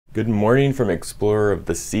Good morning from Explorer of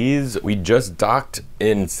the Seas. We just docked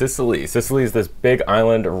in Sicily. Sicily is this big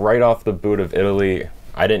island right off the boot of Italy.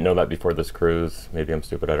 I didn't know that before this cruise. Maybe I'm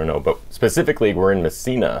stupid, I don't know. But specifically, we're in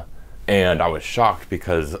Messina. And I was shocked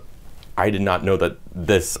because I did not know that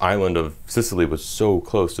this island of Sicily was so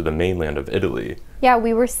close to the mainland of Italy. Yeah,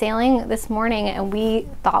 we were sailing this morning and we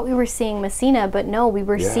thought we were seeing Messina, but no, we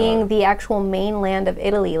were seeing the actual mainland of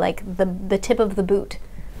Italy, like the tip of the boot.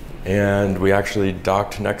 And we actually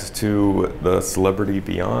docked next to the Celebrity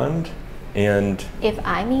Beyond. And if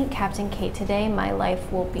I meet Captain Kate today, my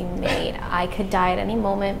life will be made. I could die at any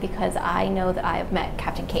moment because I know that I have met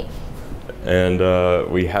Captain Kate.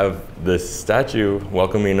 And we have this statue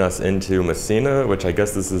welcoming us into Messina, which I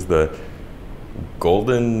guess this is the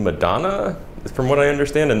Golden Madonna, from what I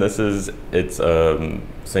understand. And this is, it's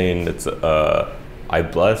saying it's, I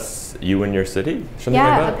bless you and your city, something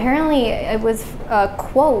like that? Apparently it was a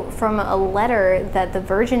quote from a letter that the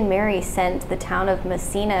Virgin Mary sent the town of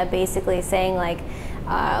Messina, basically saying like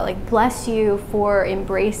bless you for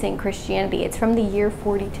embracing Christianity. It's from the year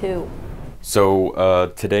 42.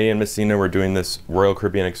 So today in Messina, we're doing this Royal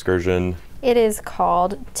Caribbean Excursion. It is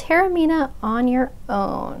called Taormina on Your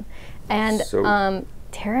Own. And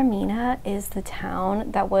Taormina is the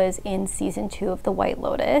town that was in season 2 of the White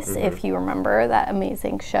Lotus, if you remember that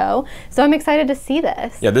amazing show. So I'm excited to see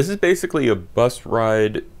this. Yeah, this is basically a bus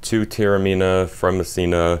ride to Taormina from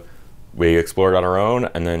Messina. We explore it on our own,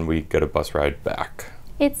 and then we get a bus ride back.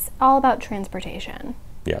 It's all about transportation.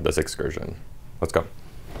 Yeah, this excursion. Let's go.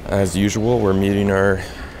 As usual, we're meeting our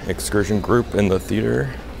excursion group in the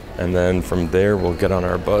theater, and then from there we'll get on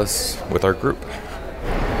our bus with our group.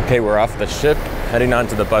 Okay, we're off the ship, heading on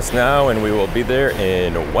to the bus now, and we will be there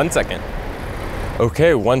in 1 second.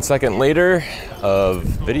 Okay, 1 second later of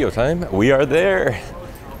video time, we are there.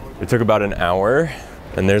 It took about an hour,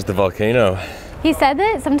 and there's the volcano. He said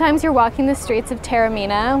that sometimes you're walking the streets of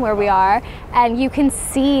Taormina, where we are, and you can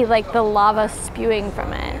see like the lava spewing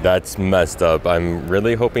from it. That's messed up. I'm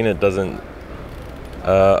really hoping it doesn't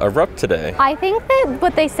erupt today. I think that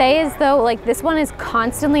what they say is though, like this one is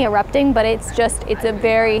constantly erupting, but it's a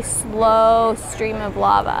very slow stream of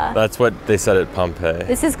lava. That's what they said at Pompeii.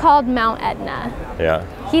 This is called Mount Etna.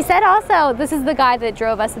 Yeah. He said also, this is the guy that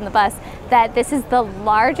drove us in the bus, that this is the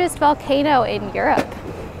largest volcano in Europe.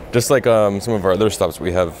 Just like some of our other stops,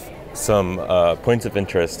 we have some points of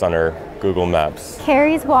interest on our Google Maps.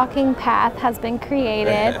 Kerry's walking path has been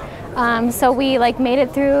created. So we made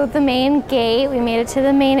it through the main gate, we made it to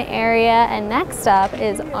the main area, and next up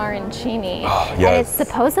is arancini. Oh, yes. And it's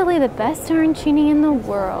supposedly the best arancini in the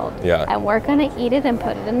world. Yeah. And we're gonna eat it and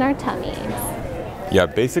put it in our tummies. Yeah,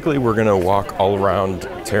 basically we're gonna walk all around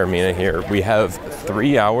Taormina here. We have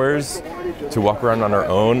 3 hours to walk around on our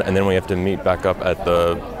own, and then we have to meet back up at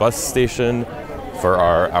the bus station for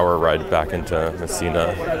our hour ride back into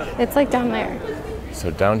Messina. It's like down there. So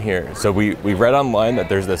down here, so we read online that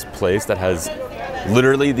there's this place that has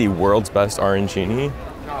literally the world's best arancini.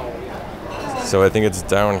 So I think it's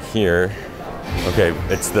down here. Okay,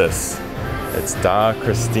 it's this. It's Da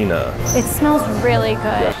Cristina. It smells really good.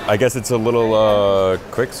 Yeah. I guess it's a little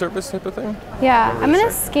quick service type of thing? Yeah, I'm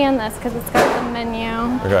gonna scan this because it's got the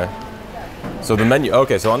menu. Okay. So the menu,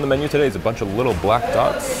 okay, so on the menu today is a bunch of little black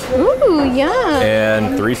dots. Ooh, yeah.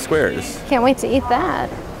 And 3 squares. Can't wait to eat that.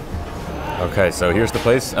 Okay, so here's the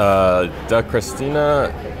place, Da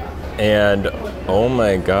Cristina, and oh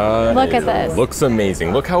my God. Look at this. Looks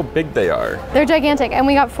amazing. Look how big they are. They're gigantic, and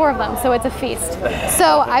we got 4 of them, so it's a feast.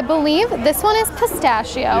 So I believe this one is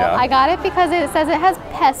pistachio. Yeah. I got it because it says it has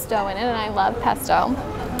pesto in it, and I love pesto.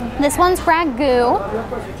 This one's ragu.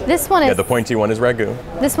 This one is... Yeah, the pointy one is ragu.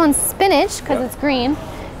 This one's spinach, because it's green.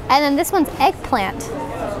 And then this one's eggplant.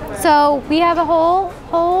 So we have a whole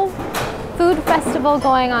food festival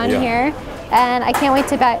going on here. And I can't wait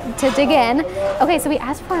to dig in. Okay, so we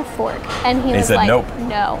asked for a fork, and he was said like, nope.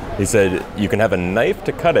 No. He said, you can have a knife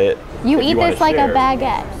to cut it. You eat this like a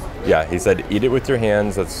baguette. Yeah, he said, eat it with your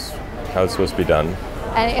hands. That's how it's supposed to be done.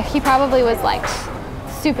 And he probably was like,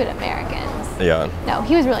 stupid Americans. Yeah. No,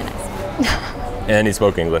 he was really nice. And he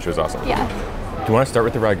spoke English. It was awesome. Yeah. Do you want to start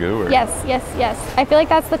with the ragu? Or? Yes. I feel like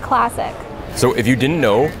that's the classic. So if you didn't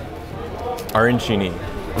know, arancini.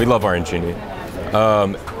 We love arancini.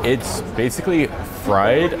 It's basically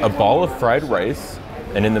a ball of fried rice,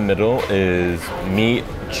 and in the middle is meat,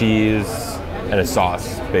 cheese, and a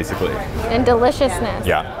sauce, basically. And deliciousness.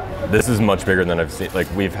 Yeah. This is much bigger than I've seen. Like,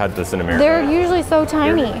 we've had this in America. They're usually so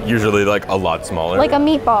tiny. They're usually like a lot smaller. Like a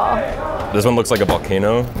meatball. This one looks like a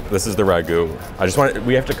volcano. This is the ragu.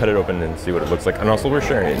 We have to cut it open and see what it looks like. And also we're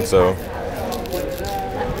sharing, so.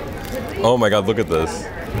 Oh my God, look at this.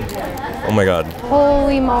 Oh my God.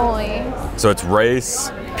 Holy moly. So it's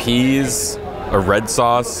rice, peas, a red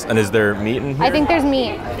sauce, and is there meat in here? I think there's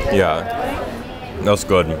meat. Yeah. That's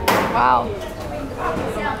good. Wow.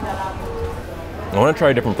 I want to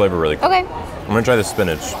try a different flavor really quick. Okay. I'm going to try the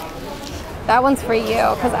spinach. That one's for you,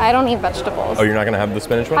 because I don't eat vegetables. Oh, you're not going to have the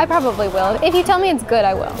spinach one? I probably will. If you tell me it's good,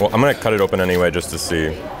 I will. Well, I'm going to cut it open anyway just to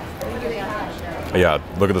see. Yeah,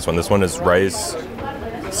 look at this one. This one is rice,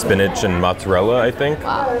 spinach, and mozzarella, I think.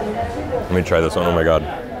 Wow. Let me try this one. Oh my God.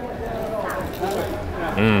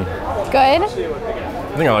 Good? I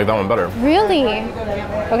think I like that one better. Really?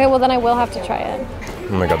 Okay, well then I will have to try it.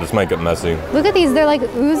 Oh my God, this might get messy. Look at these, they're like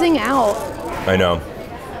oozing out. I know.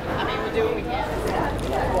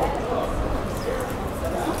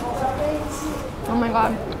 Oh my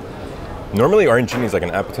God. Normally arancini is like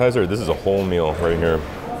an appetizer. This is a whole meal right here.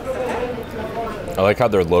 I like how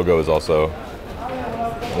their logo is also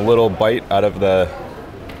a little bite out of the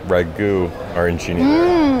ragu arancini.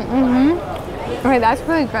 Okay, that's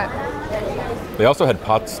really good. They also had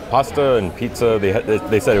pasta and pizza.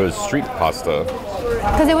 They said it was street pasta.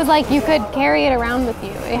 Because it was like you could carry it around with you.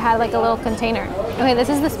 It had like a little container. Okay, this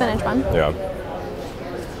is the spinach one. Yeah.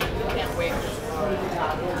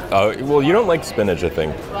 Well, you don't like spinach, I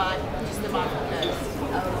think.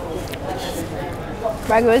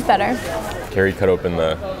 Ragu is better. Kerry cut open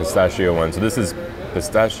the pistachio one. So this is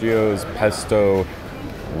pistachios, pesto,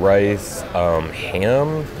 rice,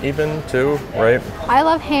 ham even too, right? I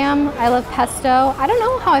love ham. I love pesto. I don't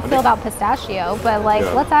know how I feel about pistachio, but like,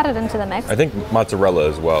 Yeah. let's add it into the mix. I think mozzarella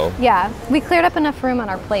as well. Yeah, we cleared up enough room on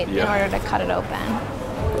our plate in Yeah. order to cut it open.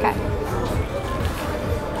 Okay.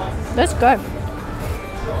 That's good.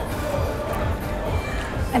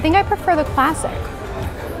 I think I prefer the classic.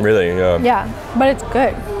 Really, yeah. Yeah, but it's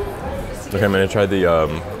good. Okay, I'm gonna try the,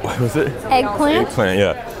 what was it? Eggplant? Eggplant,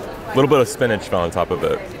 yeah. A little bit of spinach fell on top of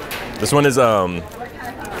it. This one is, I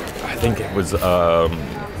think it was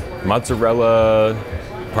mozzarella,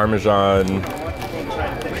 Parmesan.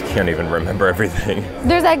 I can't even remember everything.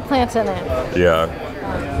 There's eggplant in it. Yeah.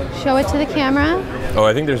 Show it to the camera. Oh,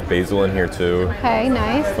 I think there's basil in here too. Okay,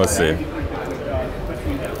 nice. Let's see.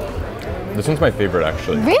 This one's my favorite,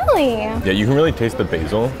 actually. Really? Yeah, you can really taste the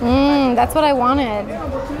basil. That's what I wanted.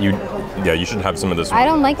 You should have some of this one. I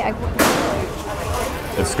don't like eggplant.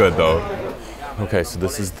 It's good though. Okay, so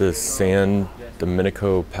this is the San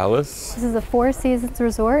Domenico Palace. This is a Four Seasons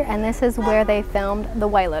resort, and this is where they filmed the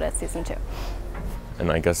White Lotus season 2.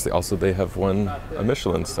 And I guess they have won a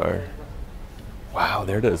Michelin star. Wow,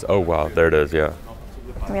 there it is. Oh wow, there it is, yeah.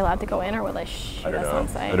 Are we allowed to go in, or will they shoot us on I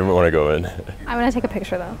site? didn't want to go in. I'm gonna take a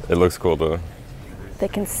picture though. It looks cool though. They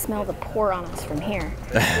can smell the pour on us from here.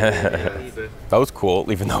 That was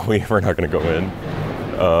cool, even though we were not going to go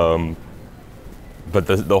in. But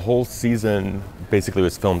the whole season basically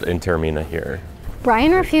was filmed in Taormina here.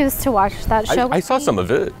 Brian refused to watch that show. I saw some of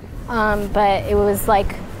it. But it was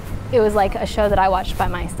like a show that I watched by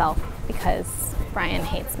myself because Brian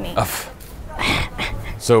hates me.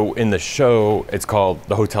 So in the show,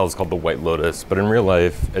 the hotel is called the White Lotus, but in real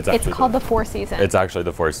life, it's called the Four Seasons. It's actually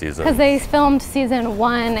the Four Seasons. Because they filmed season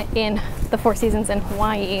 1 in the Four Seasons in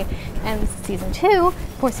Hawaii, and season 2,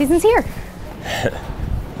 Four Seasons here.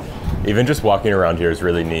 Even just walking around here is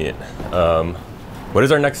really neat. What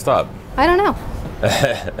is our next stop? I don't know.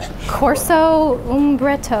 Corso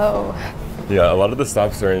Umbretto. Yeah, a lot of the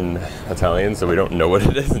stops are in Italian, so we don't know what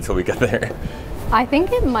it is until we get there. I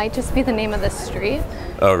think it might just be the name of the street.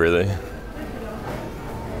 Oh, really?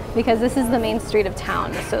 Because this is the main street of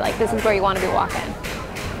town, so like this is where you want to be walking.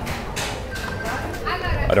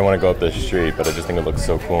 I don't want to go up this street, but I just think it looks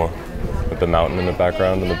so cool. With the mountain in the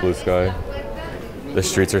background and the blue sky. The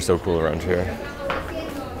streets are so cool around here.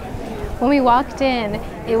 When we walked in,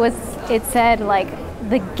 it said like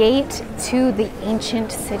the gate to the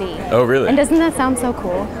ancient city. Oh, really? And doesn't that sound so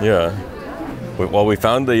cool? Yeah. Well, we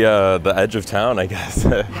found the edge of town, I guess.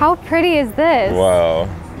 How pretty is this? Wow.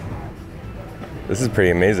 This is pretty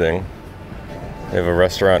amazing. We have a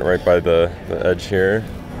restaurant right by the edge here.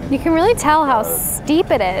 You can really tell how steep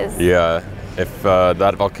it is. Yeah. If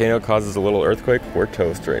that volcano causes a little earthquake, we're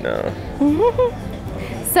toast right now.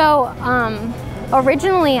 So,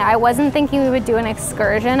 originally I wasn't thinking we would do an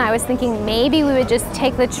excursion. I was thinking maybe we would just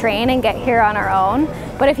take the train and get here on our own.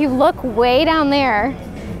 But if you look way down there,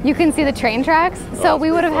 you can see the train tracks. So we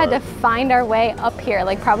would have had to find our way up here.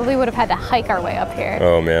 Like probably would have had to hike our way up here.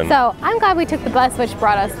 Oh man. So I'm glad we took the bus, which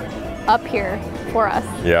brought us up here for us.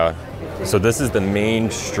 Yeah. So this is the main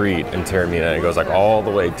street in Taormina. It goes like all the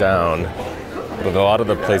way down. But a lot of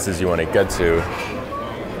the places you want to get to,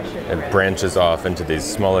 it branches off into these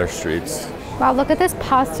smaller streets. Wow, look at this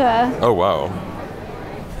pasta. Oh wow.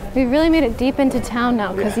 We really made it deep into town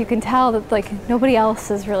now because you can tell that like nobody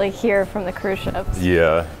else is really here from the cruise ships.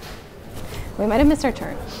 Yeah. We might have missed our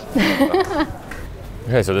turn.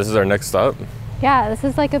 Okay, so this is our next stop. Yeah, this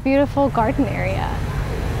is like a beautiful garden area.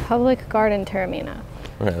 Public garden, Taormina.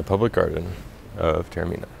 Okay, the public garden of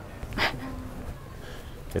Taormina.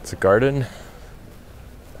 It's a garden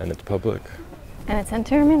and it's public. And it's in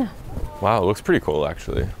Taormina. Wow, it looks pretty cool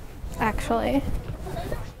actually. Actually.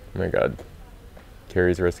 Oh my God.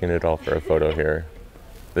 Kerry's risking it all for a photo here.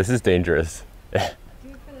 This is dangerous.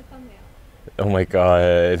 Oh my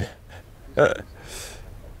God.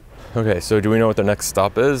 Okay, so do we know what the next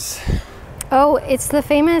stop is? Oh, it's the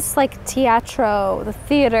famous like teatro, the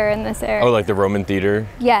theater in this area. Oh, like the Roman theater?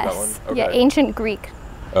 Yes. Okay. Yeah, ancient Greek.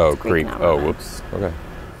 Oh, It's Greek. now, Oh, Roman. whoops. Okay.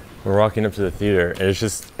 We're walking up to the theater and it's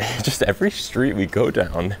just every street we go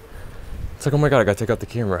down. It's like, oh my God, I gotta take out the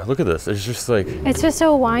camera. Look at this. It's just like It's just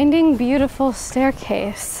a winding, beautiful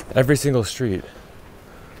staircase. every single street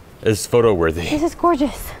is photo worthy. This is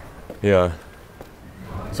gorgeous. Yeah.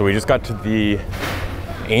 So we just got to the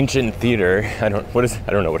ancient theater. I don't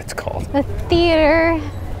know what it's called. The theater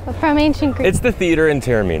from ancient Greek. It's the theater in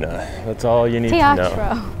Taormina. That's all you need to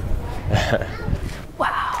know. Teatro.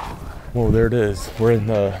 Wow. Well, there it is. We're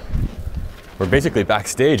basically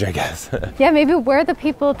backstage, I guess. Yeah, maybe we're the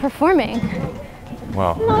people performing.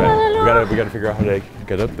 Wow. Okay. We gotta figure out how to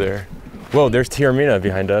get up there. Whoa, there's Taormina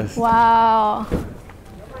behind us. Wow.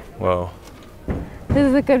 Whoa. This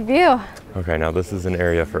is a good view. Okay, now this is an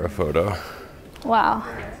area for a photo. Wow.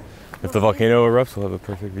 If the volcano erupts, we'll have a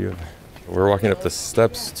perfect view of it. We're walking up the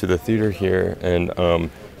steps to the theater here, and you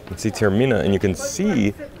can see Taormina, and you can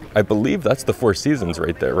see, I believe that's the Four Seasons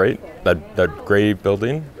right there, right? That gray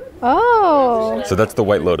building. Oh. So that's the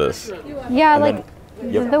White Lotus. Yeah, And like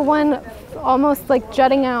then- yep. the one almost like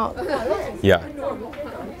jutting out. Yeah.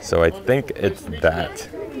 So I think it's that.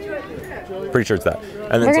 Pretty sure it's that.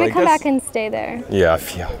 And then, We're so gonna I come guess- back and stay there. Yeah,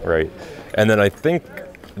 right. And then I think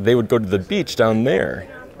they would go to the beach down there,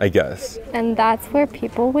 I guess. And that's where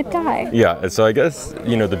people would die. Yeah, and so I guess,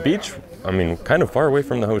 the beach, I mean, kind of far away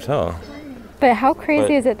from the hotel. But how crazy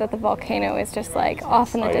But- is it that the volcano is just like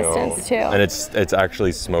off in the I distance know. too? And it's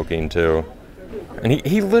actually smoking too. And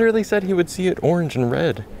he literally said he would see it orange and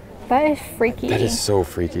red. That is freaky. That is so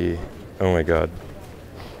freaky. Oh my God.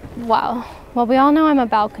 Wow. Well, we all know I'm a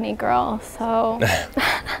balcony girl, so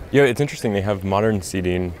Yeah, it's interesting. They have modern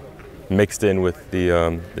seating mixed in with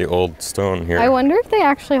the old stone here. I wonder if they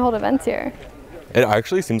actually hold events here. It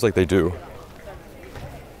actually seems like they do.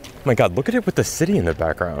 Oh my God, look at it with the city in the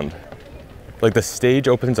background. Like the stage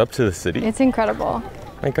opens up to the city. It's incredible.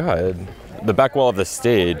 My God. The back wall of the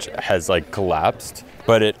stage has like collapsed,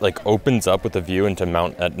 but it like opens up with a view into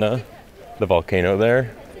Mount Etna, the volcano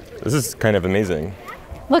there. This is kind of amazing.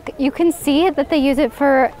 Look, you can see that they use it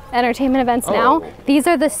for entertainment events now. These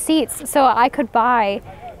are the seats, so I could buy,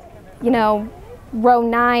 row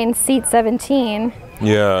 9, seat 17.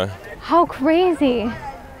 Yeah. How crazy.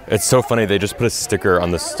 It's so funny, they just put a sticker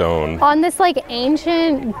on the stone. On this like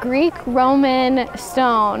ancient Greek Roman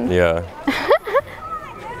stone. Yeah.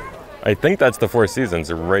 I think that's the Four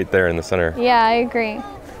Seasons right there in the center. Yeah, I agree.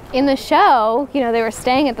 In the show, they were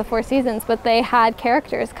staying at the Four Seasons, but they had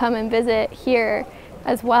characters come and visit here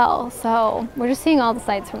as well. So we're just seeing all the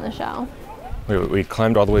sights from the show. We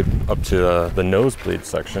climbed all the way up to the nosebleed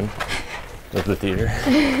section of the theater.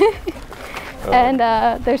 And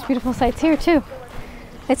there's beautiful sights here too.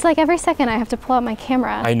 It's like every second I have to pull out my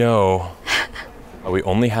camera. I know. We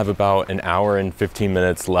only have about an hour and 15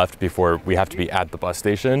 minutes left before we have to be at the bus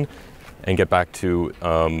station and get back to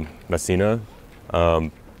Messina. I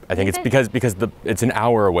think it's because it's an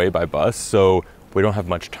hour away by bus, so we don't have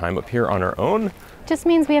much time up here on our own. Just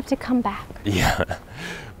means we have to come back. Yeah.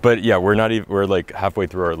 But yeah, we're like halfway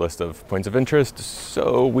through our list of points of interest,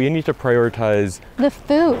 so we need to prioritize The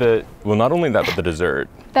food. not only that, but the dessert.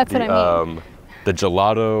 That's what I mean. The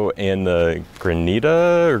gelato and the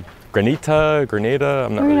granita,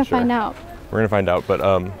 I'm not We're really gonna sure. find out. We're gonna find out, but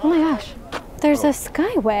Oh my gosh. There's a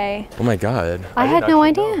skyway. oh my God. I had no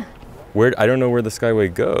idea. I don't know where the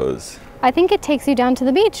skyway goes. I think it takes you down to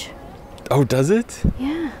the beach. Oh, does it?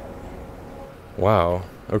 Yeah. Wow.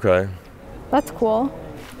 Okay. That's cool.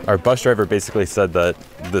 Our bus driver basically said that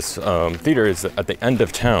this theater is at the end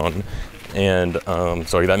of town, and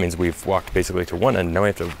so that means we've walked basically to one end. Now we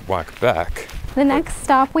have to walk back. The next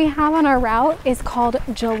stop we have on our route is called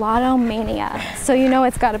Gelato Mania. So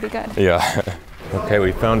it's got to be good. Yeah. Okay,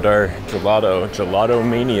 we found our Gelato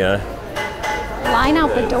Mania. Line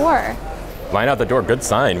out the door. Line out the door, good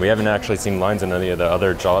sign. We haven't actually seen lines in any of the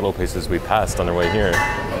other gelato places we passed on our way here.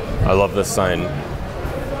 I love this sign.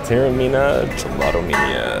 It Taormina Gelato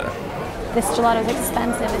Mania. This gelato is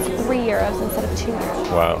expensive. It's €3 instead of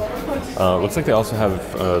 €2. Wow. Looks like they also have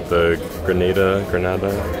the Granada.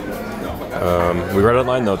 We read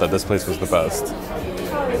online though that this place was the best.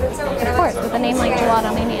 Of course, with a name like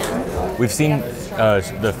Gelato Mania. We've seen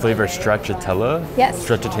the flavor stracciatella. Yes.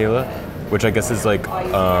 Stracciatella, which I guess is like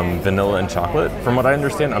vanilla and chocolate, from what I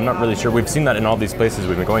understand. I'm not really sure. We've seen that in all these places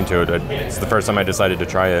we've been going to. It's the first time I decided to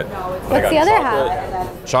try it. What's the other half?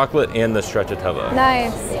 Chocolate and the stracciatella.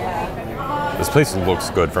 Nice. This place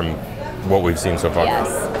looks good from what we've seen so far.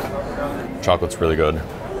 Yes. Chocolate's really good.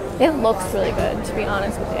 It looks really good, to be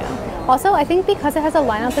honest with you. Also, I think because it has a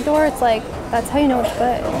line out the door, it's like, that's how you know it's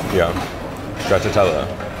good. Yeah. Stracciatella.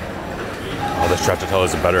 Oh, the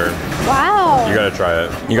stracciatellas are better. Wow. You gotta try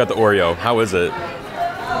it. You got the Oreo. How is it?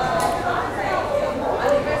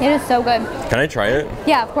 It is so good. Can I try it?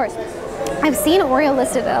 Yeah, of course. I've seen Oreo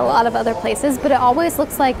listed at a lot of other places, but it always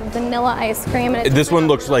looks like vanilla ice cream. And This one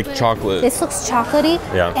looks like chocolate. This looks chocolatey,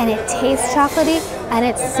 Yeah. and it tastes chocolatey, and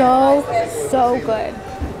it's so good.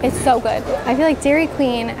 It's so good. I feel like Dairy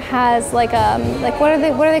Queen has like what are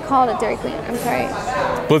they called at Dairy Queen? I'm sorry.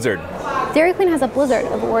 Blizzard. Dairy Queen has a blizzard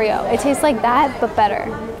of Oreo. It tastes like that, but better.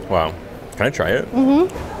 Wow. Can I try it? Mm-hmm.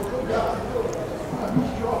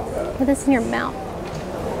 Put this in your mouth.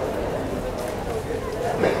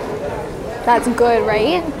 That's good,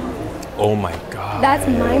 right? Oh my god. That's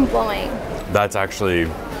mind-blowing. That's actually,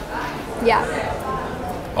 Yeah.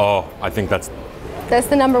 oh, I think that's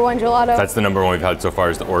the number one gelato. the number one we've had so far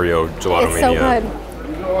is the Oreo Gelato It's so Mania. good.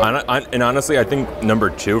 And honestly, I think number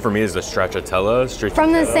 2 for me is the stracciatella.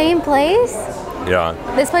 From the same place, Yeah.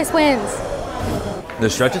 this place wins. The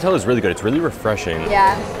stracciatella is really good. It's really refreshing.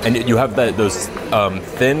 Yeah. And you have those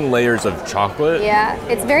thin layers of chocolate. Yeah.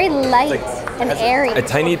 It's very light and airy. A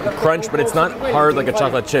tiny crunch, but it's not hard like a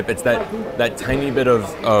chocolate chip. It's that tiny bit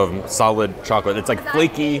of solid chocolate. It's like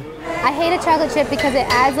flaky. I hate a chocolate chip because it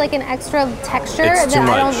adds like an extra texture It's that too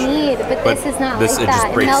I much. don't need. But this is not this, like it just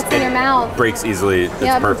that. breaks, It melts in your mouth. Breaks easily. It's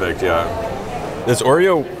Yeah. perfect. Yeah. This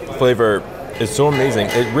Oreo flavor is so amazing.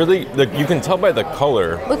 It really, like, you can tell by the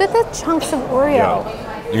color. Look at the chunks of Oreo. Yeah.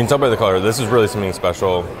 You can tell by the color. This is really something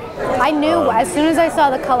special. I knew as soon as I saw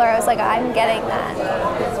the color, I was like, I'm getting that.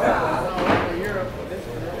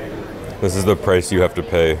 This is the price you have to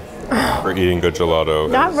pay for eating good gelato.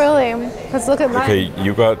 Not really. Let's look at mine. Okay,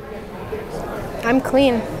 you got. I'm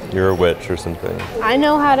clean. You're a witch or something. I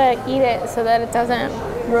know how to eat it so that it doesn't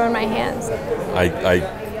ruin my hands. I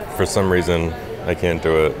for some reason, I can't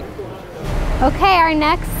do it. Okay, our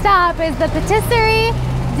next stop is the Patisserie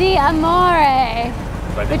di Amore,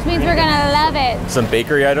 which means we're gonna love it. Some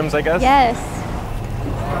bakery items, I guess? Yes.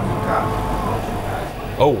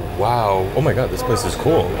 Oh, wow. Oh my god, this place is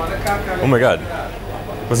cool. Oh my god.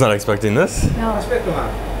 Was not expecting this. No.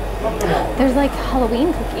 There's like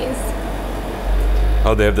Halloween cookies.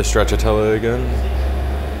 Oh, they have the stracciatella again?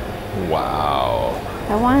 Wow.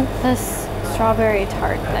 I want this strawberry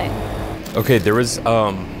tart thing. Okay, there was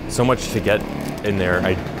so much to get in there.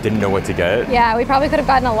 I didn't know what to get. Yeah, we probably could have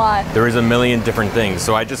gotten a lot. There was a million different things.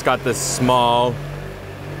 So I just got this small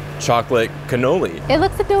chocolate cannoli. It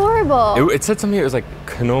looks adorable. It said something, it was like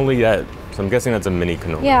cannoli-ette. So I'm guessing that's a mini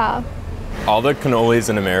cannoli. Yeah. All the cannolis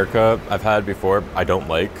in America I've had before, I don't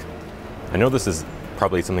like. I know this is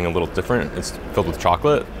probably something a little different. It's filled with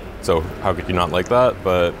chocolate, so how could you not like that?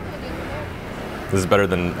 But this is better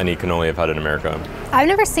than any cannoli I've had in America. I've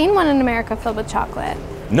never seen one in America filled with chocolate.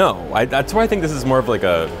 No, that's why I think this is more of like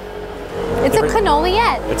a... It's a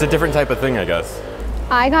cannoli-ette. It's a different type of thing, I guess.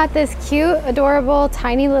 I got this cute, adorable,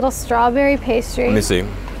 tiny little strawberry pastry. Let me see.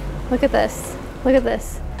 Look at this. Look at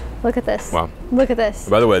this. Look at this. Wow. Look at this.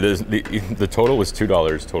 By the way, the total was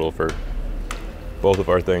 $2 total for both of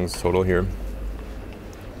our things total here.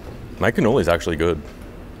 My cannoli is actually good.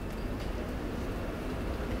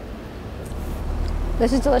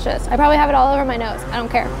 This is delicious. I probably have it all over my nose. I don't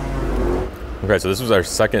care. Okay, so this was our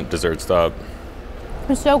second dessert stop.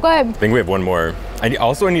 It's so good. I think we have one more. I need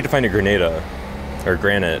to find a granada, or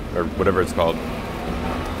granite, or whatever it's called.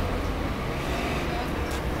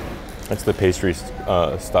 That's the pastry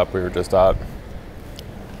stop we were just at.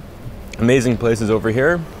 Amazing places over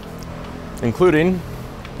here, including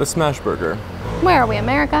the Smash Burger. Where are we,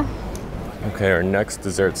 America? Okay, our next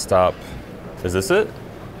dessert stop, is this it?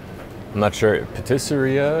 I'm not sure.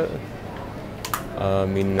 Patisseria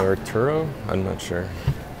Miniatura? I'm not sure.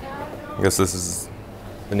 I guess this is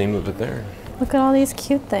the name of it there. Look at all these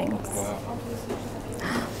cute things.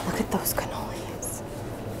 Look at those cannolis.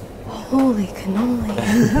 Holy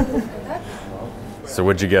cannoli. So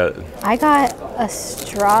what'd you get? I got a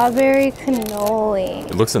strawberry cannoli.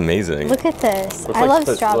 It looks amazing. Look at this. Looks I like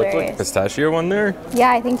love strawberries. Like pistachio one there?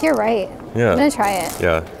 Yeah, I think you're right. Yeah. I'm gonna try it.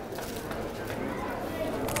 Yeah.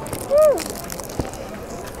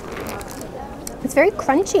 It's very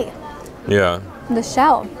crunchy. Yeah. The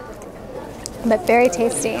shell, but very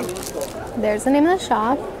tasty. There's the name of the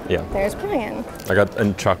shop. Yeah. There's Brian. I got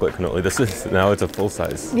a chocolate cannoli. This is, now it's a full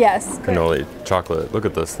size Yes. cannoli. Chocolate. Look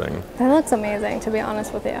at this thing. That looks amazing, to be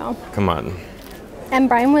honest with you. Come on. And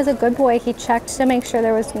Brian was a good boy. He checked to make sure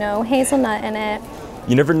there was no hazelnut in it.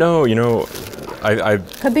 You never know, you know, I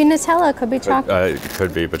Could be Nutella, could be chocolate. it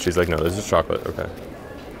could be, but she's like, no, this is chocolate. Okay.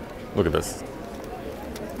 Look at this.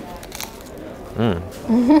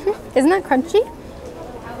 Isn't that crunchy?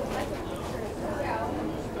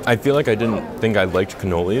 I feel like I didn't think I liked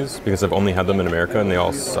cannolis because I've only had them in America and they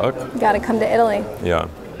all suck. You gotta come to Italy. Yeah.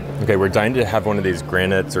 Okay, we're dying to have one of these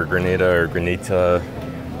granites or granita or granita.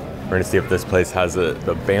 We're gonna see if this place has it.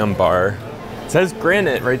 The Bam Bar. It says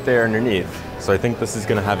granite right there underneath. So I think this is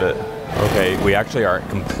gonna have it. Okay, we actually are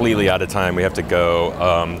completely out of time. We have to go.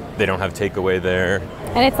 They don't have takeaway there.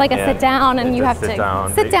 And it's like a sit down and you have to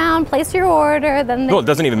sit down, place your order, then they... No, it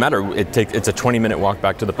doesn't even matter. It's a 20-minute walk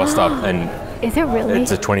back to the bus stop and... Is it really?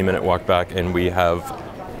 It's a 20-minute walk back and we have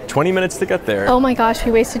 20 minutes to get there. Oh my gosh,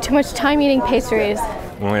 we wasted too much time eating pastries.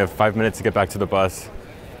 We only have 5 minutes to get back to the bus.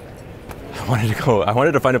 I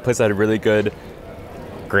wanted to find a place that had really good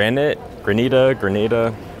granita,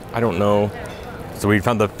 I don't know. So we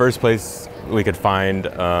found the first place we could find.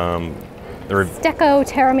 Stecco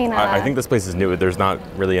Taormina. I think this place is new. There's not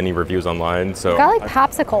really any reviews online, so. Got like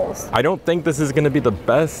popsicles. I don't think this is going to be the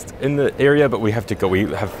best in the area, but we have to go.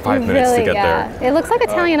 We have 5 minutes to get there. It looks like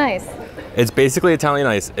Italian ice. It's basically Italian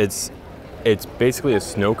ice. It's basically a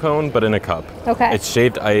snow cone, but in a cup. Okay. It's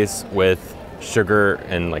shaved ice with sugar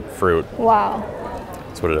and like fruit. Wow.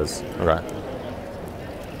 That's what it is. Okay.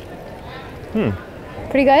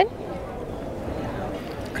 Pretty good?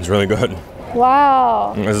 It's really good.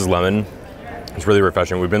 Wow. This is lemon. It's really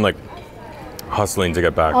refreshing. We've been like hustling to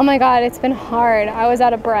get back. Oh my God, it's been hard. I was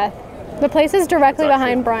out of breath. The place is directly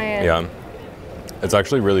behind Brian. Yeah. It's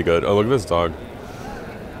actually really good. Oh, look at this dog.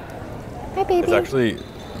 Hi, baby.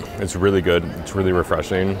 It's really good. It's really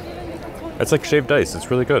refreshing. It's like shaved ice. It's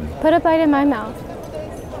really good. Put a bite in my mouth.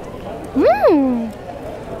 Mmm.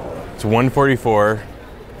 It's 1:44.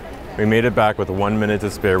 We made it back with 1 minute to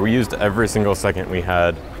spare. We used every single second we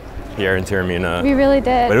had here in Taormina. We really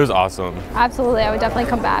did. But it was awesome. Absolutely, I would definitely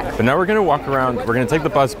come back. But now we're gonna walk around. We're gonna take the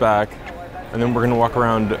bus back, and then we're gonna walk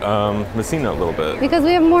around Messina a little bit. Because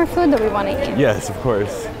we have more food that we want to eat. Yes, of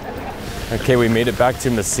course. Okay, we made it back to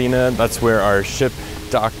Messina. That's where our ship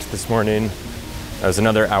docked this morning. That was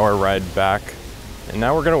another hour ride back. And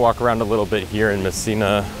now we're gonna walk around a little bit here in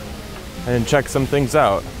Messina and check some things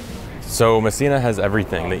out. So Messina has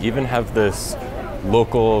everything. They even have this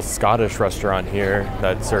local Scottish restaurant here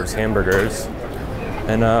that serves hamburgers.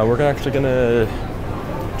 And we're actually gonna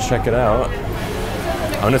check it out.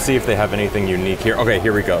 I wanna see if they have anything unique here. Okay,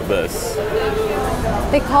 here we go, this.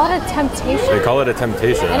 They call it a temptation. They call it a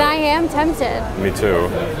temptation. And I am tempted. Me too.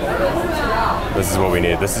 This is what we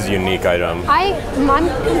need. This is a unique item. I'm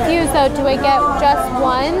confused though, do I get just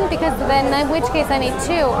one? Because then in which case I need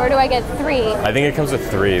two, or do I get three? I think it comes with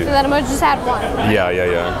 3. So then I'm gonna just add one. Yeah.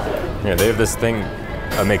 Yeah, they have this thing,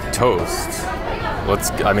 make toast.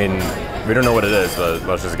 We don't know what it is, but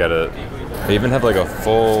let's just get it. They even have like a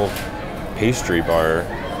full pastry bar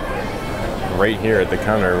right here at the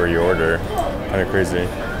counter where you order. Kind of crazy.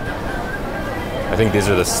 I think these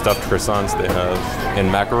are the stuffed croissants they have. And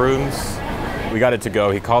macaroons. We got it to go.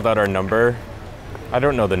 He called out our number. I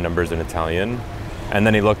don't know the numbers in Italian. And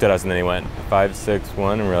then he looked at us and then he went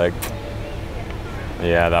 561 and we're like,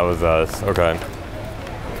 yeah, that was us. Okay.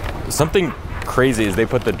 Something crazy is they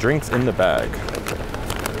put the drinks in the bag.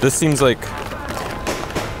 This seems like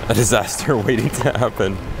a disaster waiting to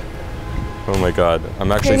happen. Oh my God,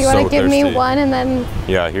 I'm actually so thirsty. You want to give me one and then?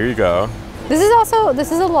 Yeah, here you go. This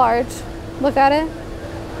is a large. Look at it.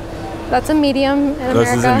 That's a medium in America.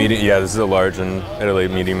 This is a medium, yeah, this is a large in Italy,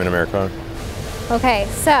 medium in America. Okay,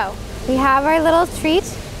 so we have our little treat.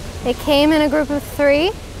 It came in a group of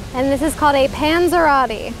 3, and this is called a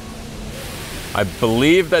panzerotti. I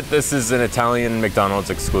believe that this is an Italian McDonald's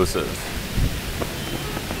exclusive.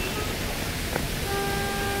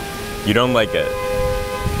 You don't like it?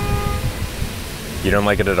 You don't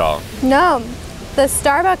like it at all? No, the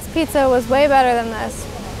Starbucks pizza was way better than this.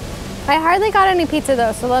 I hardly got any pizza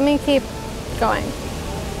though, so let me keep going.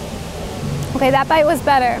 Okay, that bite was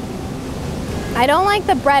better. I don't like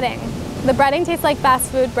the breading. The breading tastes like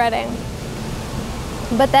fast food breading.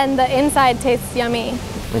 but then the inside tastes yummy.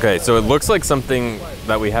 Okay, so it looks like something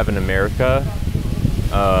that we have in America.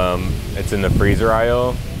 It's in the freezer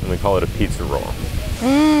aisle, and we call it a pizza roll.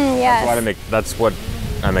 Yes. That's what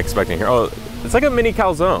I'm expecting here. Oh, it's like a mini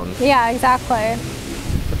calzone. Yeah, exactly.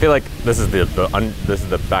 I feel like this is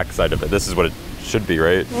the back side of it. This is what it should be,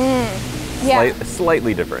 right? Yeah.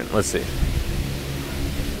 Slightly different. Let's see.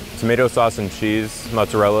 Tomato sauce and cheese,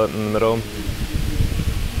 mozzarella in the middle.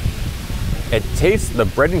 The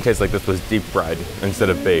breading tastes like this was deep fried instead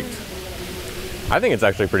of baked. I think it's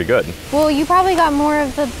actually pretty good. Well, you probably got more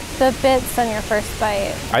of the bits on your first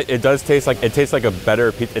bite. It tastes like a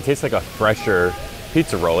better pizza. It tastes like a fresher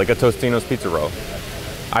pizza roll, like a Tostino's pizza roll.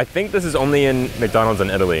 I think this is only in McDonald's in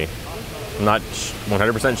Italy. I'm not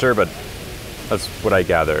 100% sure, but that's what I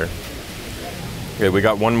gather. Okay, we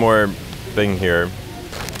got one more thing here.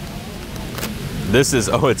 This is,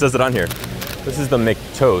 it says it on here. This is the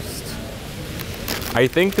McToast. I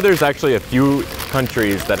think there's actually a few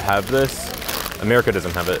countries that have this. America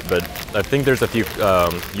doesn't have it, but I think there's a few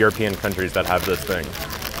European countries that have this thing.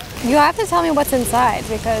 You have to tell me what's inside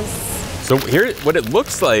because... So here, what it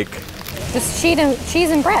looks like... Just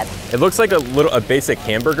cheese and bread. It looks like a basic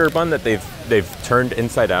hamburger bun that they've turned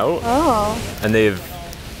inside out. Oh. And they've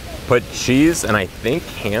put cheese and I think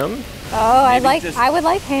ham. Oh, I would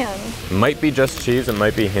like ham. Might be just cheese, it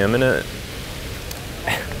might be ham in it.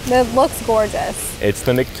 It looks gorgeous. It's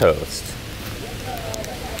the McToast.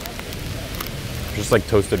 Just like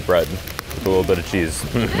toasted bread with a little bit of cheese.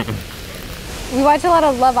 We watch a lot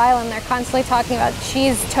of Love Island. They're constantly talking about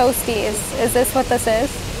cheese toasties. Is this what this is?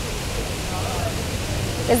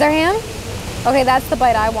 Is there ham? Okay, that's the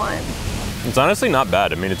bite I want. It's honestly not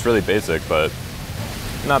bad. I mean, it's really basic, but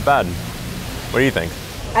not bad. What do you think?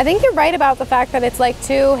 I think you're right about the fact that it's like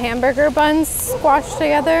two hamburger buns squashed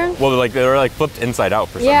together. Well, they're flipped inside out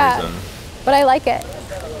for some reason. But I like it.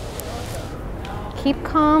 Keep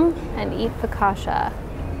calm and eat focaccia.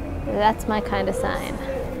 That's my kind of sign.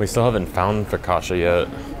 We still haven't found focaccia yet.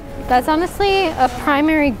 That's honestly a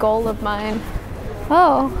primary goal of mine.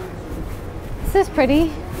 Oh, this is pretty.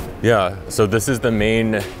 Yeah, so this is the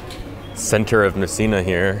main center of Messina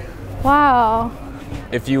here. Wow.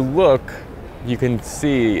 If you look, you can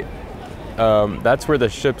see that's where the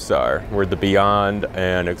ships are, where the Beyond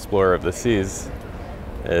and Explorer of the Seas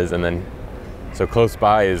is. And then, so close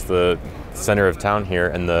by is the center of town here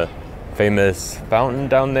and the famous fountain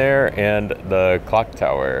down there and the clock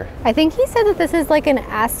tower. I think he said that this is like an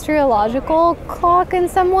astrological clock in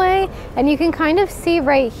some way, and you can kind of see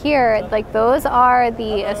right here, like those are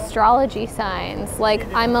the astrology signs. Like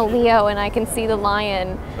I'm a Leo and I can see the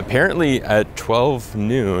lion. Apparently at 12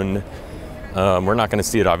 noon, we're not going to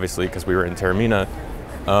see it obviously because we were in Taormina.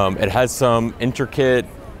 It has some intricate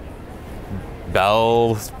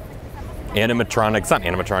bells, animatronics, not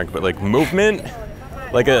animatronic, but like movement.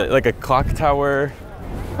 Like a clock tower.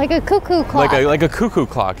 Like a cuckoo clock. Like a cuckoo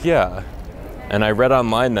clock, yeah. And I read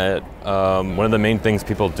online that one of the main things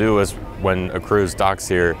people do is when a cruise docks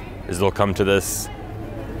here is they'll come to this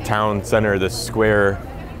town center, this square,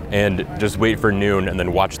 and just wait for noon and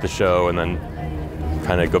then watch the show and then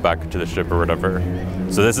kind of go back to the ship or whatever.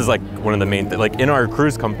 So this is like one of the main like in our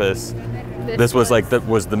cruise compass, this was like that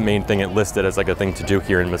was the main thing it listed as like a thing to do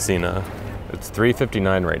here in Messina. It's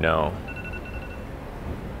 3:59 right now.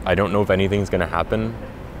 I don't know if anything's gonna happen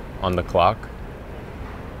on the clock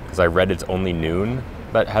because I read it's only noon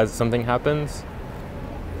that something happens,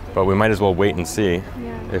 but we might as well wait and see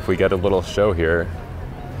if we get a little show here.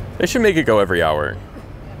 They should make it go every hour,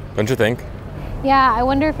 don't you think? Yeah, I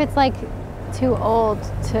wonder if it's like too old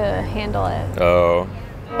to handle it.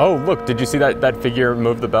 Oh, look, did you see that figure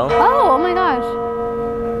move the bell? Oh my gosh.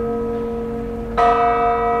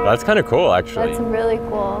 That's kind of cool, actually. That's really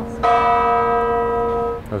cool.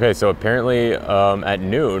 Okay, so apparently at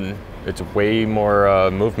noon, it's way more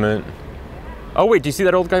movement. Oh wait, do you see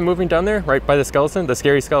that old guy moving down there? Right by the skeleton? The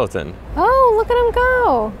scary skeleton. Oh, look at him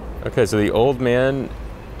go. Okay, so the old man,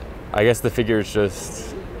 I guess the figures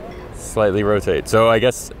just slightly rotate. So I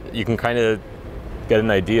guess you can kind of get an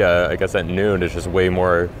idea, I guess at noon, it's just way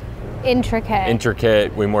more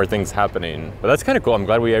intricate, way more things happening. But that's kind of cool. I'm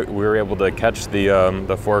glad we were able to catch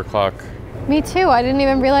the 4 o'clock. Me too, I didn't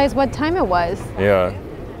even realize what time it was. Yeah.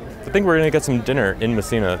 I think we're gonna get some dinner in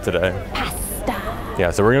Messina today. Pasta.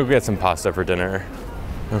 Yeah, so we're gonna go get some pasta for dinner.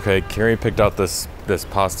 Okay, Kerry picked out this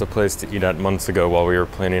pasta place to eat at months ago while we were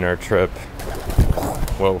planning our trip.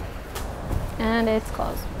 Whoa. And it's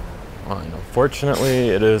closed. Oh, unfortunately,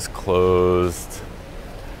 it is closed.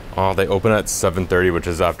 Oh, they open at 7:30, which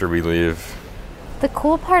is after we leave. The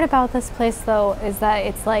cool part about this place though is that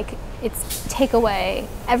it's like it's takeaway.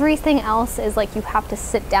 Everything else is like you have to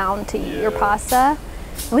sit down to eat your pasta.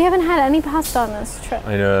 And we haven't had any pasta on this trip.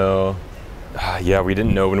 I know. Yeah, we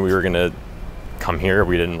didn't know when we were gonna come here.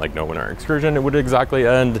 We didn't like know when our excursion would exactly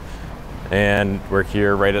end. And we're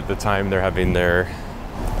here right at the time they're having their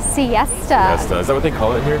siesta. Is that what they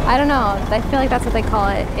call it here? I don't know. I feel like that's what they call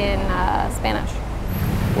it in Spanish.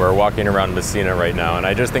 We're walking around Messina right now, and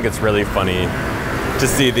I just think it's really funny to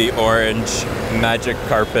see the orange magic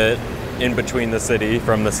carpet in between the city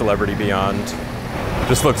from the Celebrity Beyond.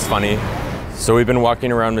 Just looks funny. So we've been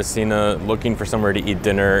walking around Messina looking for somewhere to eat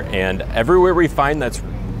dinner, and everywhere we find that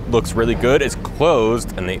looks really good is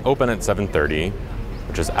closed, and they open at 7:30,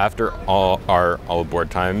 which is after our all aboard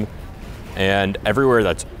time. And everywhere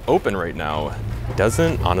that's open right now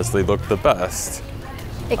doesn't honestly look the best.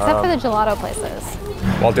 Except for the gelato places.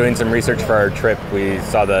 While doing some research for our trip, we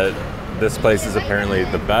saw that this place is apparently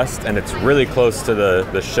the best, and it's really close to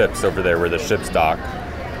the ships over there where the ships dock.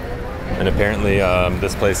 And apparently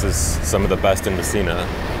this place is some of the best in Messina.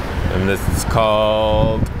 And this is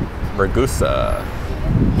called Ragusa.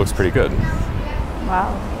 Looks pretty good.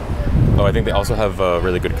 Wow. Oh, I think they also have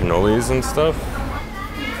really good cannolis and stuff.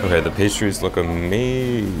 Okay, the pastries look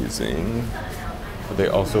amazing. But they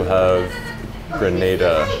also have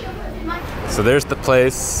Grenada. So there's the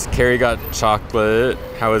place. Kerry got chocolate.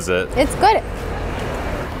 How is it? It's good.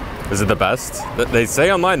 Is it the best? They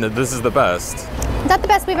say online that this is the best. It's not the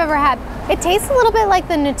best we've ever had. It tastes a little bit like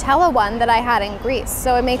the Nutella one that I had in Greece.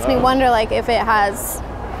 So it makes me wonder like if it has...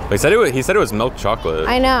 He said it was milk chocolate.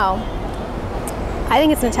 I know. I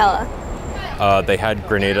think it's Nutella. They had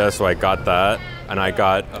Grenada, so I got that. And I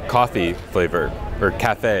got a coffee flavor, or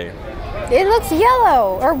cafe. It looks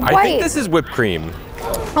yellow or white. I think this is whipped cream.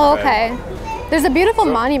 Oh, okay. There's a beautiful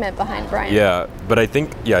monument behind Brian. Yeah, but I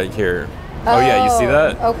think, yeah, here. Oh yeah, you see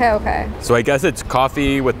that? Okay, okay. So I guess it's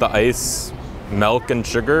coffee with the ice, milk, and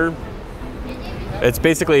sugar. It's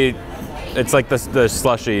basically, it's like the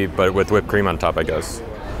slushy, but with whipped cream on top, I guess.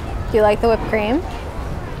 Do you like the whipped cream?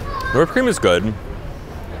 The whipped cream is good.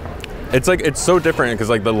 It's like, it's so different because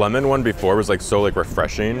like the lemon one before was like so like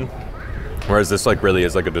refreshing. Whereas this like really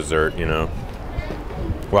is like a dessert, you know?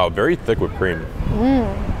 Wow, very thick whipped cream.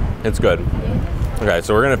 It's good. Okay,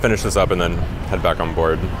 so we're gonna finish this up and then head back on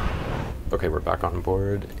board. Okay, we're back on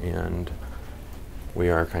board and we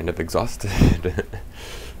are kind of exhausted.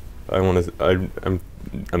 I'm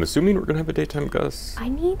assuming we're gonna have a daytime GUSS. I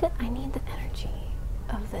need the energy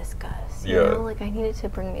of this GUSS. Yeah. You know, like I need it to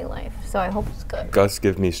bring me life. So I hope it's good. GUSS,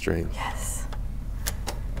 give me strength. Yes.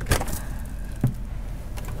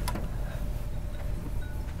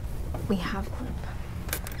 We have one.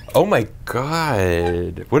 Oh my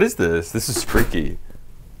god. What is this? This is freaky.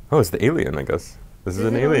 Oh, it's the alien, I guess. This is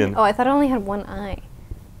an alien. Oh, I thought it only had one eye.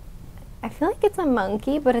 I feel like it's a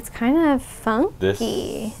monkey, but it's kind of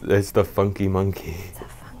funky. It's the funky monkey. It's a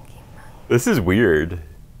funky monkey. This is weird.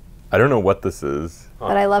 I don't know what this is.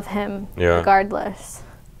 But I love him regardless.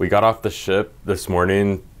 We got off the ship this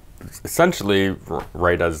morning, essentially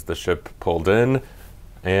right as the ship pulled in.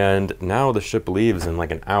 And now the ship leaves in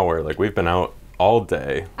like an hour. Like we've been out all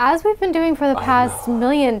day. As we've been doing for the past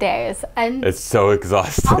million days. And it's so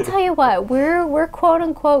exhausting. I'll tell you what, we're quote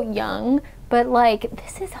unquote young, but like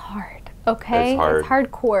this is hard, okay? It's hard. It's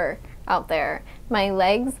hardcore out there. My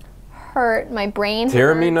legs hurt, my brain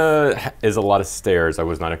Taormina is a lot of stairs. I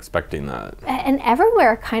was not expecting that. And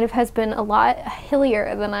everywhere kind of has been a lot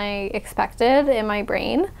hillier than I expected in my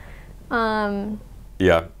brain.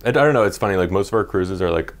 Yeah, I don't know. It's funny. Like most of our cruises are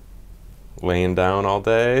like laying down all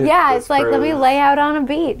day. Yeah, it's like let me lay out on a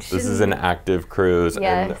beach. This is an active cruise.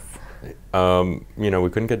 Yes. And, you know, we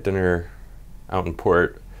couldn't get dinner out in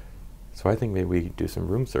port, so I think maybe we could do some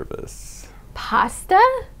room service. Pasta?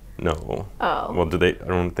 No. Oh. Well, I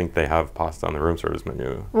don't think they have pasta on the room service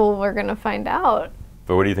menu. Well, we're gonna find out.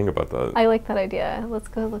 But what do you think about that? I like that idea. Let's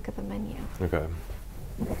go look at the menu. Okay.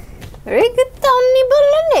 Rigatoni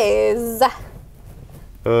bolognese.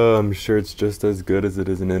 I'm sure it's just as good as it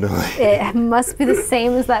is in Italy. It must be the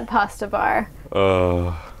same as that pasta bar.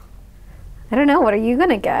 I don't know. What are you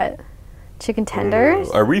gonna get? Chicken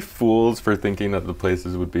tenders? Are we fools for thinking that the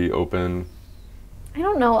places would be open? I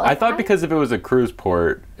don't know. Like, I thought because if it was a cruise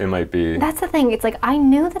port, it might be. That's the thing. It's like I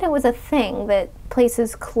knew that it was a thing that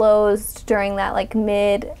places closed during that like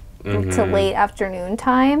mid to late afternoon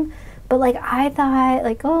time. But like I thought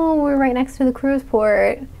like, oh, we're right next to the cruise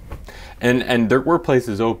port. And there were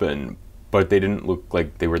places open, but they didn't look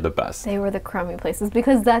like they were the best. They were the crummy places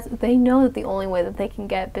because they know that the only way that they can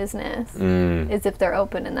get business is if they're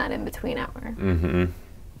open in that in-between hour.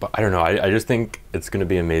 But I don't know. I just think it's going to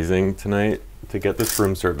be amazing tonight to get this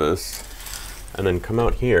room service. and then come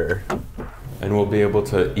out here, and we'll be able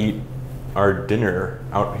to eat our dinner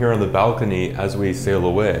out here on the balcony as we sail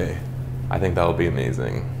away. I think that'll be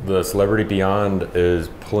amazing. The Celebrity Beyond is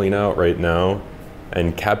pulling out right now,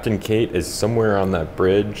 and Captain Kate is somewhere on that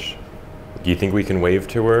bridge. Do you think we can wave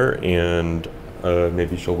to her and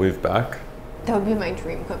maybe she'll wave back? That would be my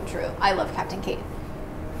dream come true. I love Captain Kate.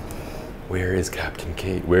 Where is Captain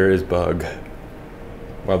Kate? Where is Bug?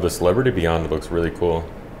 Wow, the Celebrity Beyond looks really cool.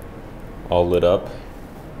 All lit up.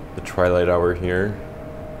 The twilight hour here.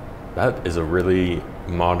 That is a really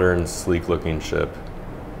modern, sleek looking ship.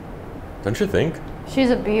 Don't you think?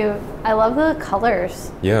 She's a beaut. I love the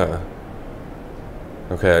colors. Yeah.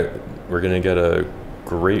 Okay, we're gonna get a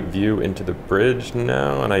great view into the bridge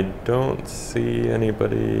now, and I don't see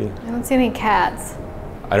anybody. I don't see any cats.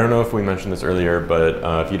 I don't know if we mentioned this earlier,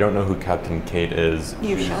 but if you don't know who Captain Kate is,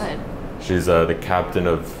 You should. She's the captain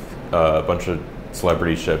of a bunch of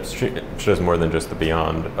celebrity ships. She does more than just the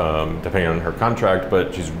Beyond, depending on her contract,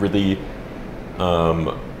 but she's really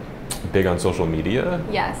big on social media.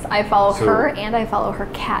 Yes, I follow her and I follow her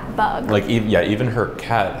cat Bug. Like, even her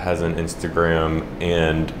cat has an Instagram,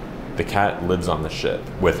 and the cat lives on the ship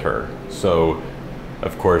with her. So,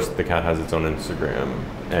 of course, the cat has its own Instagram.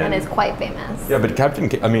 And is quite famous. Yeah, but Captain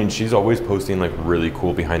Kate, I mean, she's always posting like really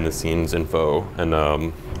cool behind the scenes info.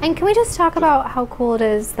 And can we just talk about how cool it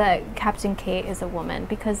is that Captain Kate is a woman?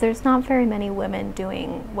 Because there's not very many women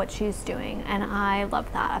doing what she's doing, and I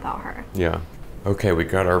love that about her. Yeah. Okay, we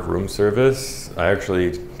got our room service. I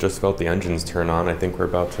actually just felt the engines turn on. I think we're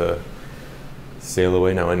about to sail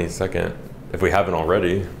away now any second. If we haven't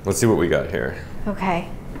already. Let's see what we got here. Okay.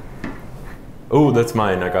 Oh, that's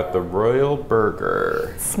mine. I got the Royal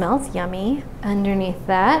Burger. Smells yummy. Underneath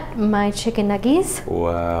that, my chicken nuggies.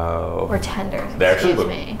 Wow. Or tenders. They actually excuse look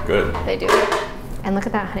me. good. They do. And look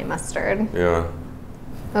at that honey mustard. Yeah.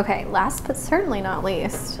 Okay, last but certainly not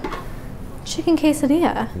least, chicken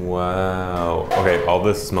quesadilla. Wow. Okay, all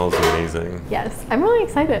this smells amazing. Yes, I'm really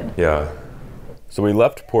excited. Yeah. So we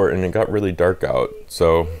left port and it got really dark out.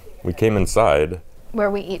 So we came inside. Where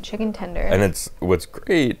we eat chicken tenders. And what's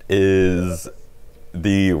great is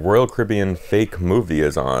the Royal Caribbean fake movie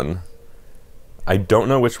is on. I don't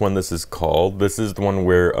know which one this is called. This is the one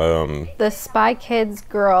where the Spy Kids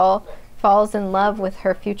girl falls in love with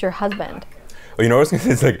her future husband. Oh, you know what I was gonna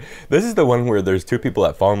say? It's like, this is the one where there's two people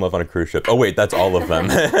that fall in love on a cruise ship. Oh wait, that's all of them.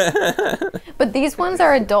 But these ones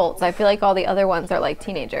are adults. I feel like all the other ones are like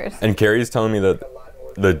teenagers. And Carrie's telling me that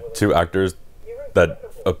the two actors that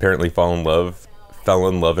apparently fell in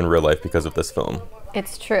love in real life because of this film.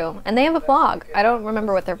 It's true. And they have a vlog. I don't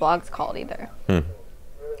remember what their vlog's called either.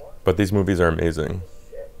 But these movies are amazing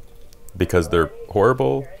because they're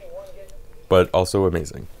horrible, but also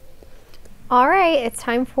amazing. All right, it's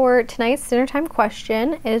time for tonight's dinner time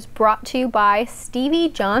question. It is brought to you by Stevie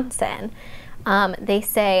Johnson. They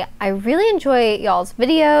say, I really enjoy y'all's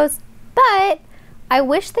videos, but I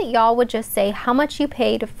wish that y'all would just say how much you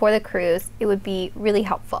paid for the cruise. It would be really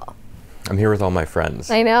helpful. I'm here with all my friends.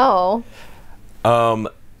 I know.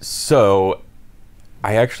 So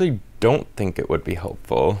I actually don't think it would be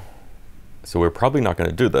helpful. So we're probably not going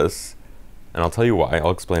to do this. And I'll tell you why. I'll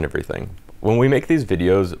explain everything. When we make these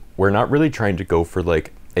videos, we're not really trying to go for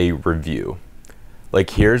like a review. Like,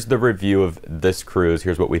 here's the review of this cruise.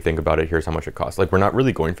 Here's what we think about it. Here's how much it costs. Like, we're not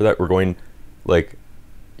really going for that. We're going like,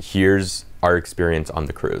 here's our experience on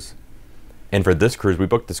the cruise. And for this cruise, we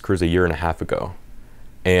booked this cruise 1.5 years ago.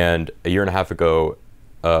 And 1.5 years ago,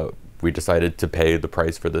 we decided to pay the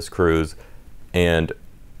price for this cruise, and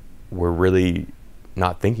we're really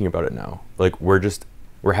not thinking about it now. Like,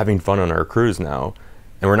 we're having fun on our cruise now,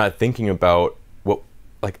 and we're not thinking about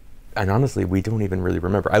and honestly, we don't even really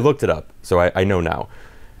remember. I looked it up, so I know now.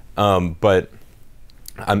 But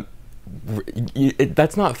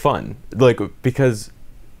that's not fun. Like, because,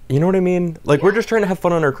 you know what I mean? Like, we're just trying to have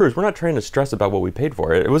fun on our cruise. We're not trying to stress about what we paid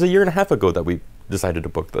for it. It was 1.5 years ago that we decided to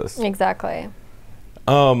book this. Exactly.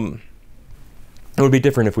 It would be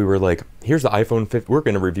different if we were like, here's the iPhone 15, we're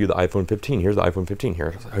going to review the iPhone 15, here's the iPhone 15,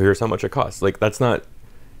 here's how much it costs. Like, that's not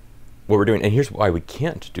what we're doing. And here's why we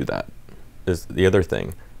can't do that, is the other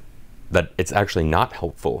thing, that it's actually not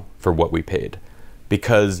helpful for what we paid,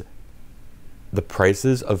 because the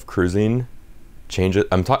prices of cruising change.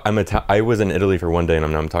 I was in Italy for 1 day, and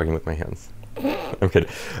I'm talking with my hands. I'm kidding.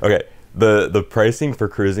 Okay, the pricing for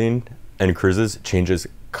cruising and cruises changes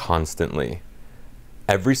constantly.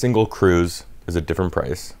 Every single cruise is a different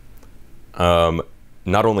price.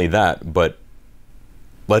 Not only that, but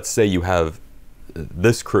let's say you have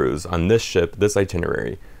this cruise on this ship, this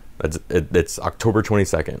itinerary. It's October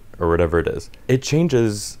 22nd or whatever it is. It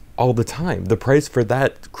changes all the time. The price for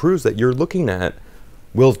that cruise that you're looking at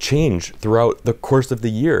will change throughout the course of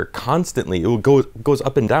the year constantly. It will goes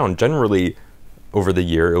up and down. Generally, over the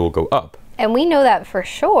year, it will go up. And we know that for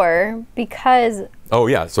sure because... Oh,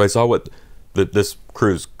 yeah. So I saw what this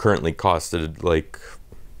cruise currently costed, like,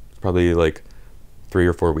 probably like 3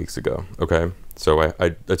 or 4 weeks ago. Okay. So I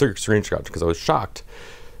took a screenshot because I was shocked.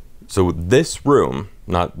 So this room,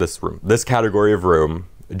 not this room, this category of room,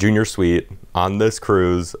 junior suite on this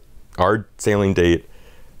cruise, our sailing date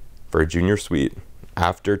for a junior suite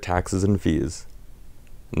after taxes and fees,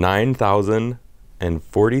 $9,047.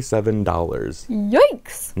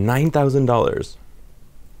 Yikes! $9,000.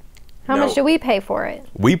 How much do we pay for it?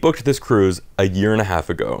 We booked this cruise a year and a half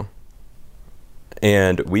ago,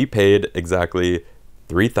 and we paid exactly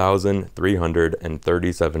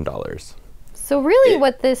 $3,337. So really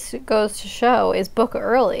what this goes to show is book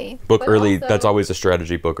early. Book early, that's always a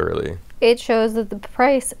strategy, book early. It shows that the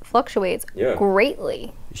price fluctuates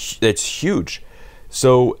greatly. It's huge.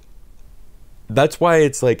 So that's why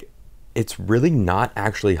it's like, it's really not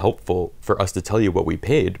actually helpful for us to tell you what we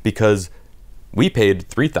paid, because we paid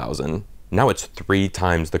 $3,000. Now it's 3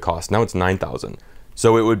 times the cost. Now it's $9,000.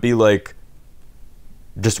 So it would be like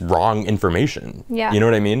just wrong information. Yeah. You know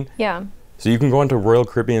what I mean? Yeah. So you can go onto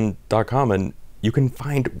royalcaribbean.com and you can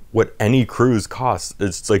find what any cruise costs.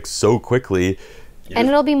 It's like so quickly. And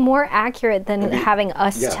it'll be more accurate than having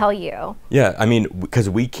us tell you. Yeah, I mean, because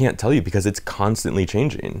we can't tell you because it's constantly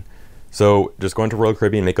changing. So just go into Royal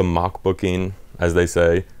Caribbean, make a mock booking, as they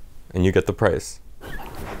say, and you get the price.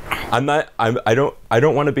 I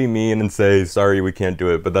don't want to be mean and say, sorry, we can't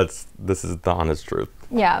do it, but this is the honest truth.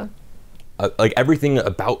 Yeah. Like everything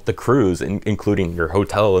about the cruise, including your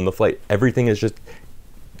hotel and the flight, everything is just,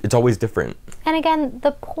 it's always different. And again,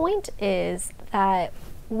 the point is that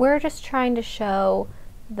we're just trying to show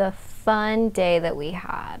the fun day that we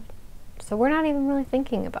had. So we're not even really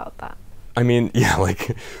thinking about that. I mean, yeah,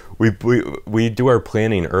 like we do our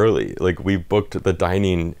planning early. Like we booked the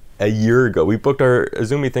dining a year ago. We booked our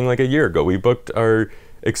Azumi thing like a year ago. We booked our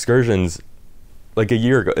excursions like a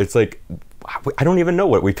year ago. It's like, I don't even know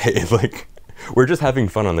what we paid. Like, we're just having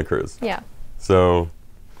fun on the cruise. Yeah. So.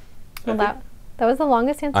 Well, that was the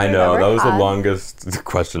longest answer I know, that was had. the longest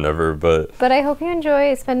question ever, but. But I hope you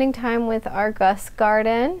enjoy spending time with our GUSS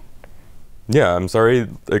garden. Yeah, I'm sorry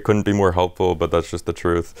it couldn't be more helpful, but that's just the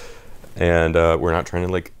truth. And we're not trying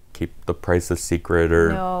to like keep the price a secret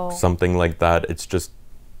or something like that. It's just,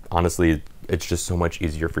 honestly, it's just so much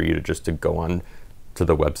easier for you to go on to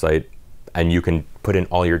the website and you can put in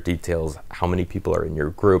all your details, how many people are in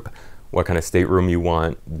your group, what kind of stateroom you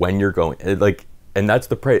want, when you're going, and that's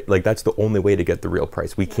the price. Like that's the only way to get the real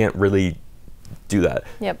price. We can't really do that.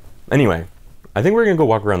 Yep. Anyway, I think we're gonna go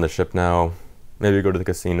walk around the ship now. Maybe go to the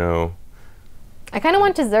casino. I kind of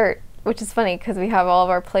want dessert, which is funny because we have all of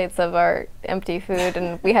our plates of our empty food,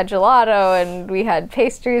 and we had gelato and we had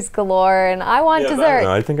pastries galore, and I want dessert.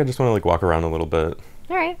 I think I just want to like walk around a little bit.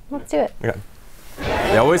 All right, let's do it. Okay.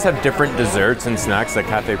 They always have different desserts and snacks at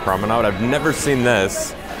Cafe Promenade. I've never seen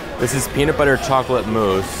this. This is peanut butter chocolate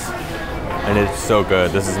mousse, and it's so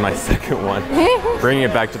good. This is my second one. Bringing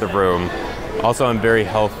it back to the room. Also, I'm very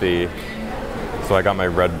healthy, so I got my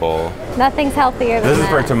Red Bull. Nothing's healthier than this that. is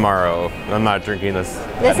for tomorrow. I'm not drinking this.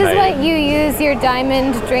 This is what you use your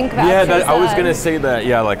diamond drink vouchers Yeah, I was on. gonna say that.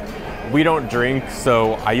 Yeah, like we don't drink,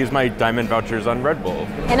 so I use my diamond vouchers on Red Bull.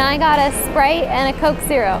 And I got a Sprite and a Coke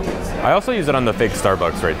Zero. I also use it on the fake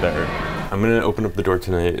Starbucks right there. I'm gonna open up the door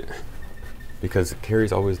tonight because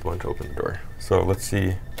Carrie's always the one to open the door. So let's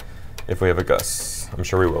see if we have a GUSS. I'm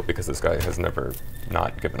sure we will because this guy has never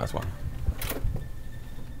not given us one.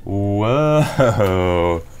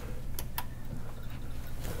 Whoa.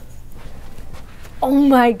 Oh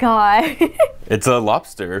my god. It's a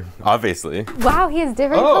lobster, obviously. Wow, he has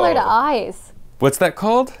different colored eyes. What's that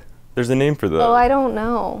called? There's a name for that. Oh, I don't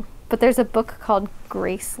know. But there's a book called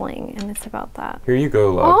Graceling, and it's about that. Here you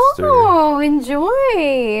go, lobster. Oh,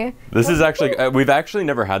 enjoy. This is actually, we've actually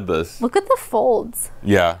never had this. Look at the folds.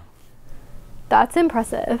 Yeah. That's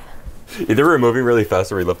impressive. Either we're moving really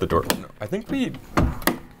fast or we left the door. No, I think we,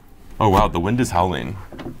 oh wow, the wind is howling.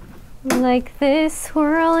 Like this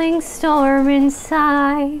swirling storm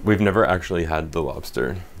inside. We've never actually had the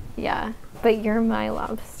lobster. Yeah, but you're my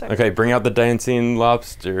lobster. Okay, bring out the dancing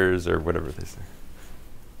lobsters or whatever they say.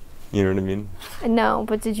 You know what I mean? No,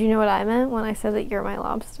 but did you know what I meant when I said that you're my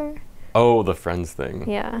lobster? Oh, the friends thing.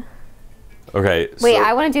 Yeah. Okay. Wait,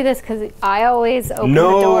 I want to do this because I always open the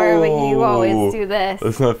door, but you always do this.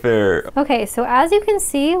 That's not fair. Okay, so as you can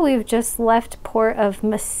see, we've just left port of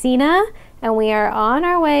Messina, and we are on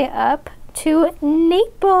our way up to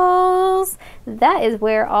Naples. That is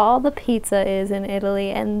where all the pizza is in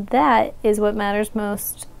Italy, and that is what matters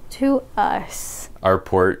most to us. Our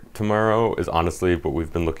port tomorrow is honestly what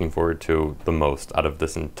we've been looking forward to the most out of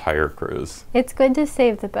this entire cruise. It's good to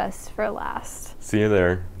save the best for last. See you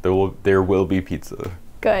there. There will be pizza.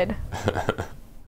 Good.